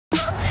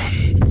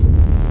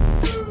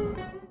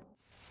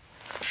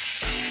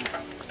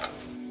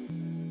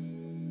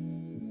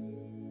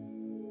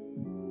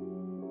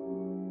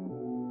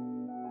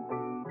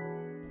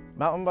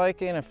Mountain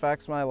biking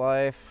affects my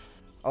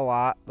life a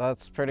lot.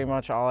 That's pretty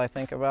much all I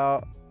think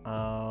about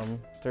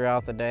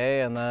throughout the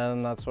day, and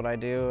then that's what I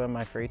do in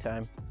my free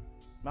time.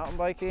 Mountain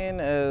biking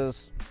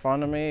is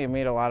fun to me. You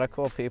meet a lot of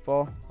cool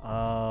people.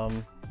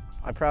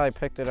 I probably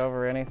picked it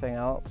over anything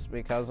else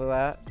because of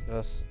that.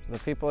 Just the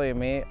people you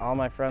meet. All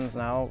my friends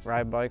now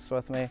ride bikes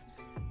with me,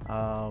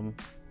 and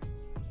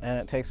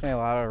it takes me a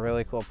lot of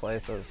really cool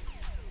places.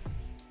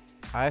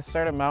 I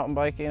started mountain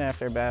biking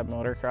after a bad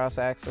motocross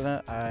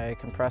accident. I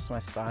compressed my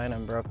spine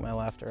and broke my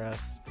left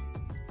wrist.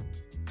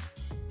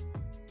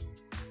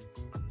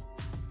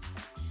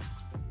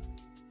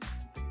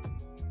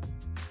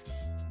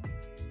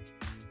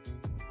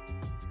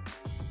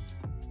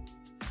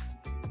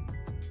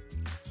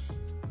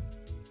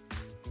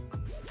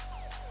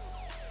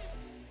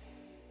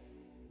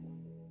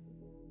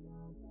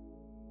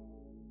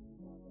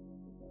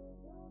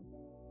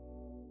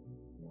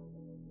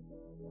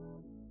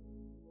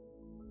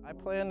 I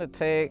plan to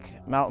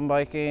take mountain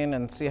biking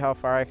and see how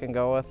far I can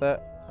go with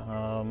it.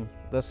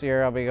 This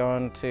year I'll be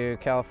going to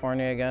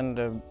California again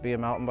to be a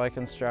mountain bike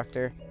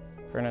instructor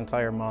for an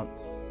entire month.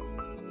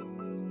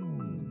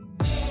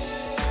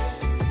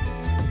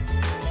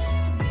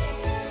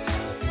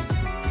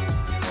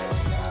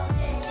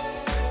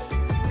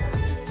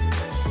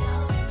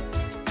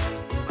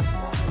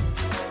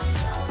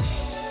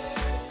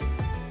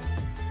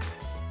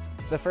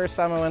 The first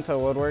time I went to a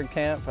woodward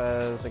camp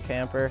as a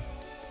camper,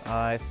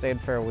 I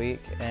stayed for a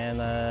week, and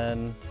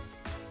then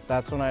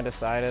that's when I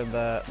decided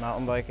that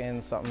mountain biking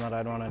is something that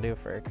I'd want to do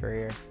for a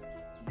career.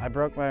 I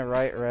broke my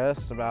right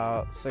wrist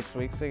about 6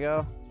 weeks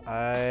ago.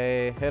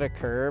 I hit a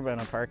curb in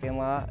a parking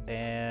lot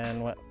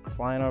and went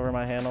flying over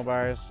my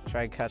handlebars,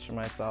 tried catching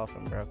myself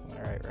and broke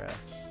my right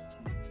wrist.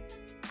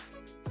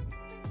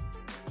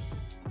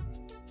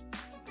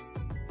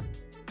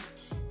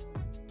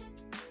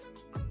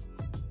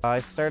 I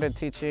started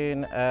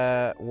teaching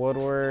at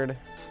Woodward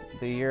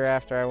the year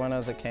after I went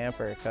as a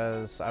camper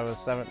because I was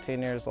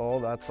 17 years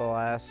old. That's the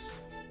last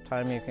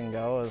time you can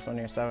go, is when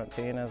you're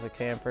 17 as a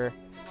camper.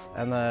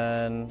 And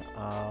then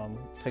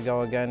to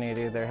go again, you'd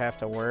either have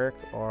to work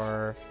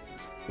or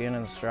be an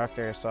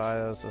instructor, so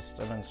I was just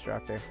an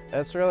instructor.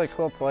 It's a really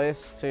cool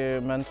place to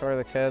mentor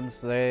the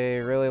kids. They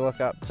really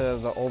look up to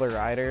the older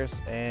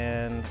riders,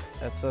 and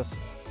it's just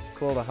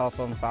cool to help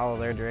them follow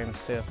their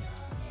dreams too.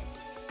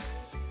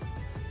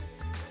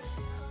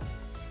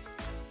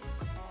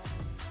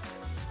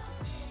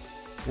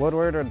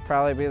 Woodward would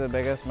probably be the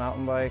biggest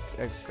mountain bike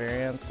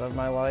experience of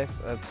my life.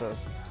 It's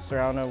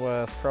surrounded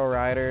with pro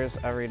riders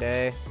every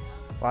day,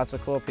 lots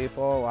of cool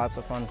people, lots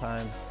of fun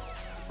times.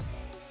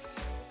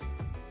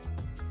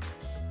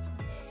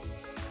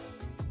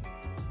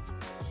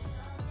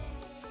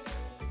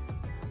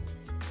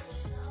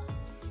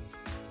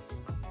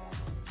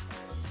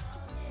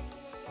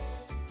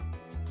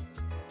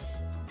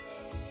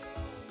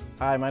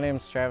 Hi, my name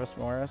is Travis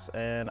Morris,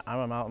 and I'm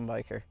a mountain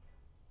biker.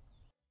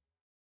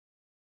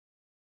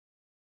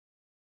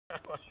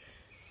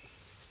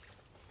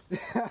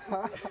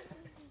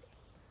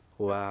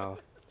 Wow,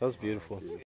 that was beautiful.